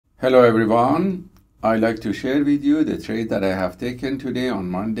Hello everyone, I'd like to share with you the trade that I have taken today on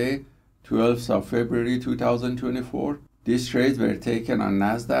Monday, 12th of February 2024. These trades were taken on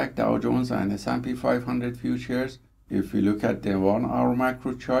Nasdaq, Dow Jones and S&P 500 futures. If we look at the 1 hour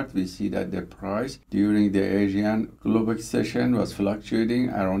macro chart, we see that the price during the Asian Globex session was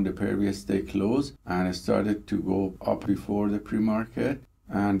fluctuating around the previous day close and started to go up before the pre-market.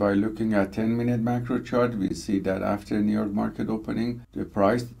 And by looking at 10-minute macro chart, we see that after New York market opening, the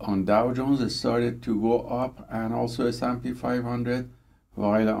price on Dow Jones started to go up and also S&P 500,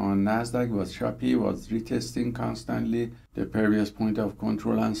 while on Nasdaq was choppy, was retesting constantly the previous point of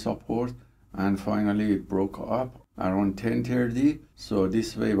control and support, and finally it broke up around 10:30. So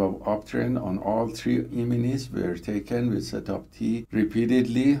this wave of uptrend on all three E-minis were taken with setup T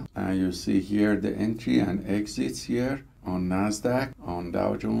repeatedly, and you see here the entry and exits here on Nasdaq, on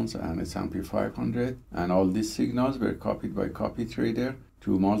Dow Jones and S&P 500, and all these signals were copied by copy trader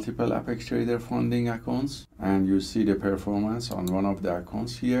to multiple Apex Trader funding accounts, and you see the performance on one of the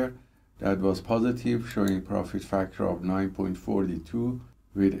accounts here that was positive, showing profit factor of 9.42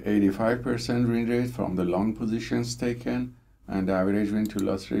 with 85% win rate from the long positions taken and the average win to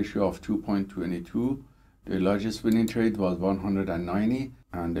loss ratio of 2.22. The largest winning trade was 190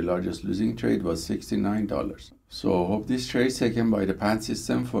 and the largest losing trade was $69. So hope this trade taken by the PAAT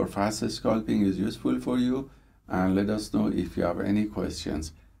system for fast scalping is useful for you, and let us know if you have any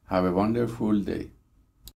questions. Have a wonderful day.